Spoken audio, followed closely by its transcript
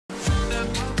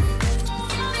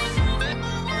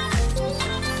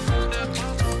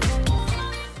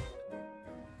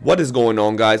What is going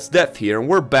on, guys? Death here, and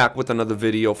we're back with another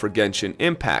video for Genshin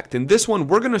Impact. In this one,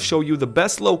 we're going to show you the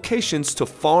best locations to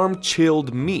farm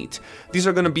chilled meat. These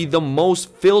are going to be the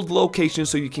most filled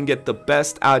locations so you can get the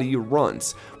best out of your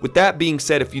runs. With that being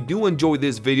said, if you do enjoy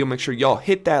this video, make sure y'all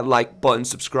hit that like button,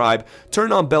 subscribe,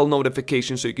 turn on bell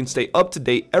notifications so you can stay up to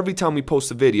date every time we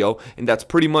post a video. And that's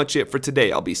pretty much it for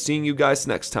today. I'll be seeing you guys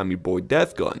next time. Your boy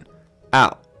Deathgun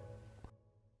out.